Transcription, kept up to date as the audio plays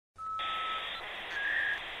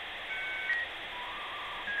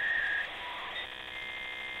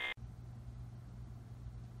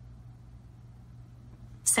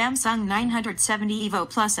Samsung 970 EVO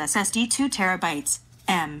Plus SSD 2TB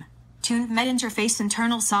M.2 NVMe interface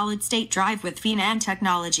internal solid-state drive with V-NAND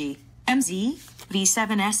technology,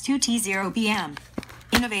 MZ-V7S2T0B.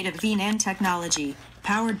 Innovative V-NAND technology,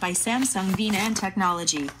 powered by Samsung V-NAND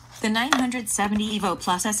Technology. The 970 EVO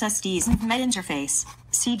Plus SSD's NVMe interface,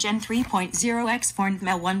 PCIe Gen 3.0x for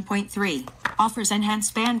NVMe 1.3, offers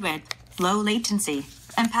enhanced bandwidth, low latency,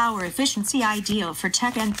 and power efficiency ideal for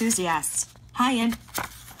tech enthusiasts. High-end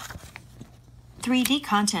 3D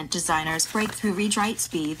content designers breakthrough read-write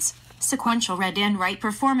speeds, sequential read and write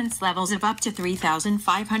performance levels of up to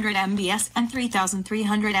 3,500 MBs and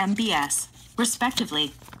 3,300 MBs,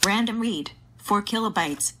 respectively. Random read, 4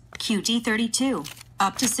 kilobytes, QD32,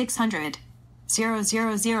 up to 600. 000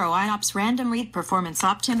 IOPS Random Read performance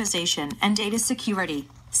optimization and data security,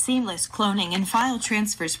 seamless cloning and file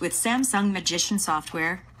transfers with Samsung Magician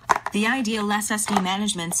software. The ideal SSD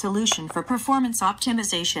management solution for performance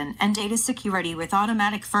optimization and data security with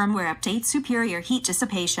automatic firmware update, superior heat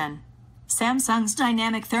dissipation. Samsung's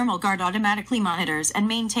Dynamic Thermal Guard automatically monitors and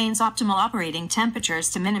maintains optimal operating temperatures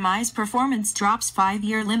to minimize performance drops.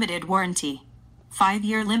 5-year limited warranty.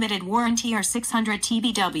 5-year limited warranty or 600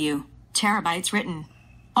 TBW, terabytes written.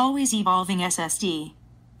 Always evolving SSD.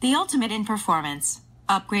 The ultimate in performance.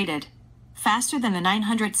 Upgraded. Faster than the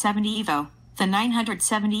 970 EVO. The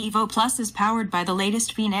 970 EVO Plus is powered by the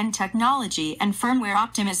latest V-NAND technology and firmware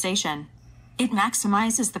optimization. It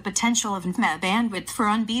maximizes the potential of NVMe bandwidth for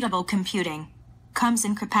unbeatable computing. Comes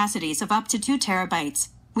in capacities of up to 2 terabytes,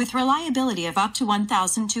 with reliability of up to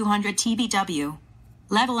 1,200 TBW.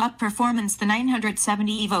 Level up performance. The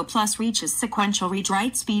 970 EVO Plus reaches sequential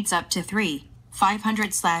read-write speeds up to 300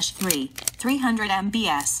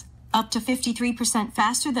 MBs, up to 53%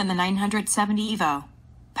 faster than the 970 EVO.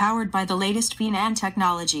 Powered by the latest V-NAND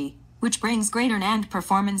technology, which brings greater NAND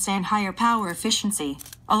performance and higher power efficiency,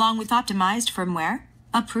 along with optimized firmware,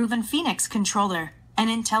 a proven Phoenix controller, and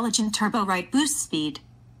intelligent turbo write boost speed.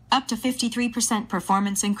 Up to 53%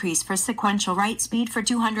 performance increase for sequential write speed for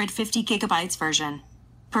 250 GB version.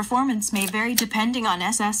 Performance may vary depending on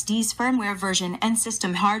SSD's firmware version and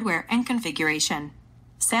system hardware and configuration.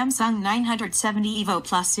 Samsung 970 EVO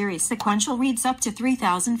Plus series sequential reads up to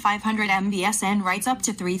 3,500 MBs and writes up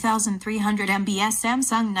to 3,300 MBs.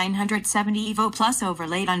 Samsung 970 EVO Plus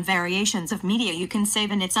overlaid on variations of media you can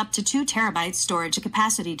save, and it's up to 2 terabytes storage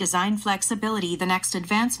capacity. Design flexibility, the next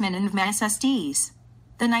advancement in SSDs.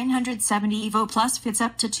 The 970 EVO Plus fits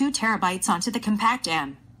up to 2 terabytes onto the compact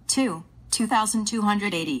M.2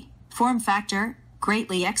 2280 form factor,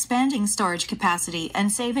 greatly expanding storage capacity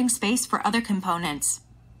and saving space for other components.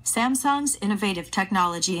 Samsung's innovative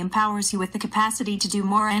technology empowers you with the capacity to do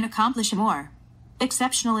more and accomplish more.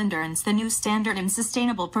 Exceptional endurance, the new standard in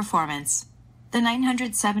sustainable performance. The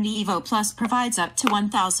 970 EVO Plus provides up to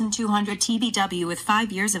 1,200 TBW with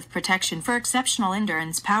 5 years of protection for exceptional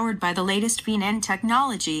endurance, powered by the latest V-NAND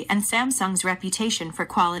technology and Samsung's reputation for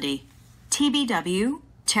quality. TBW,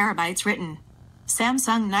 terabytes written.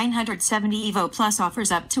 Samsung 970 EVO Plus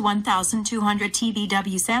offers up to 1,200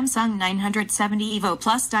 TBW. Samsung 970 EVO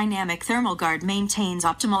Plus Dynamic Thermal Guard maintains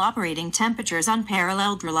optimal operating temperatures,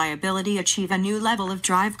 unparalleled reliability, achieve a new level of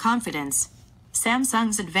drive confidence.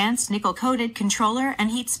 Samsung's advanced nickel-coated controller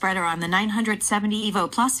and heat spreader on the 970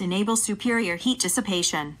 EVO Plus enable superior heat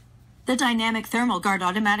dissipation. The Dynamic Thermal Guard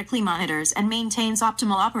automatically monitors and maintains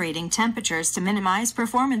optimal operating temperatures to minimize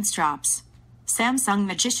performance drops. Samsung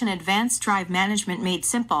Magician Advanced Drive Management made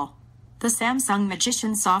simple. The Samsung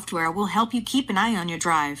Magician software will help you keep an eye on your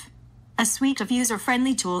drive. A suite of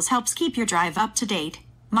user-friendly tools helps keep your drive up to date,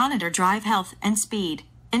 monitor drive health and speed,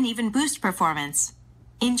 and even boost performance.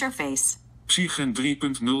 Interface. PCIe Gen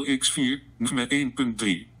 3.0x4, NVMe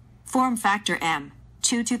 1.3. Form factor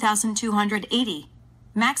M.2 2280.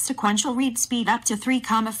 Max sequential read speed up to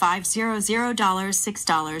 $3,500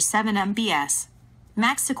 $6.7 MBs.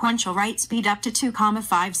 Max sequential write speed up to $2,500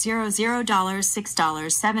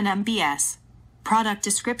 $6.7 MBs. Product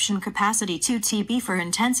description: capacity 2 TB for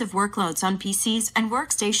intensive workloads on PCs and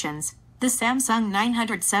workstations. The Samsung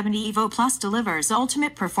 970 EVO Plus delivers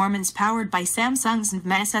ultimate performance, powered by Samsung's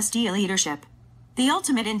NVMe SSD leadership. The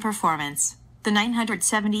ultimate in performance. The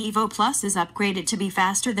 970 EVO Plus is upgraded to be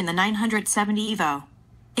faster than the 970 EVO.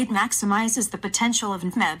 It maximizes the potential of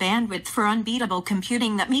NVMe bandwidth for unbeatable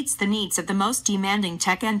computing that meets the needs of the most demanding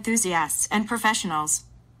tech enthusiasts and professionals.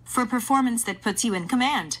 For performance that puts you in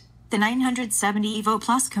command, the 970 EVO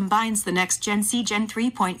Plus combines the next-gen PCIe Gen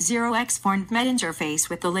 3.0x for NVMe interface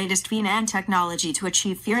with the latest V-NAND technology to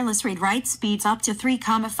achieve fearless read-write speeds up to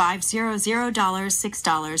 $3,500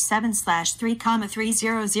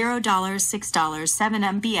 $6.7/3,300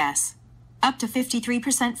 $6.7 MBs. up to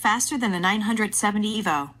 53% faster than the 970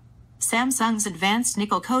 EVO. Samsung's advanced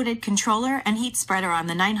nickel-coated controller and heat spreader on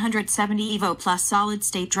the 970 EVO Plus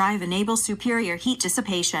solid-state drive enable superior heat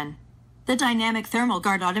dissipation. The dynamic thermal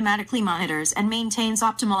guard automatically monitors and maintains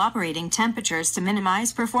optimal operating temperatures to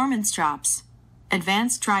minimize performance drops.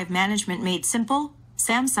 Advanced drive management made simple,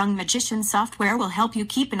 Samsung Magician software will help you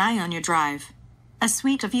keep an eye on your drive. A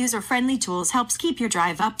suite of user-friendly tools helps keep your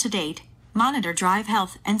drive up to date, monitor drive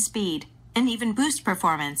health and speed, and even boost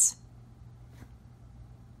performance.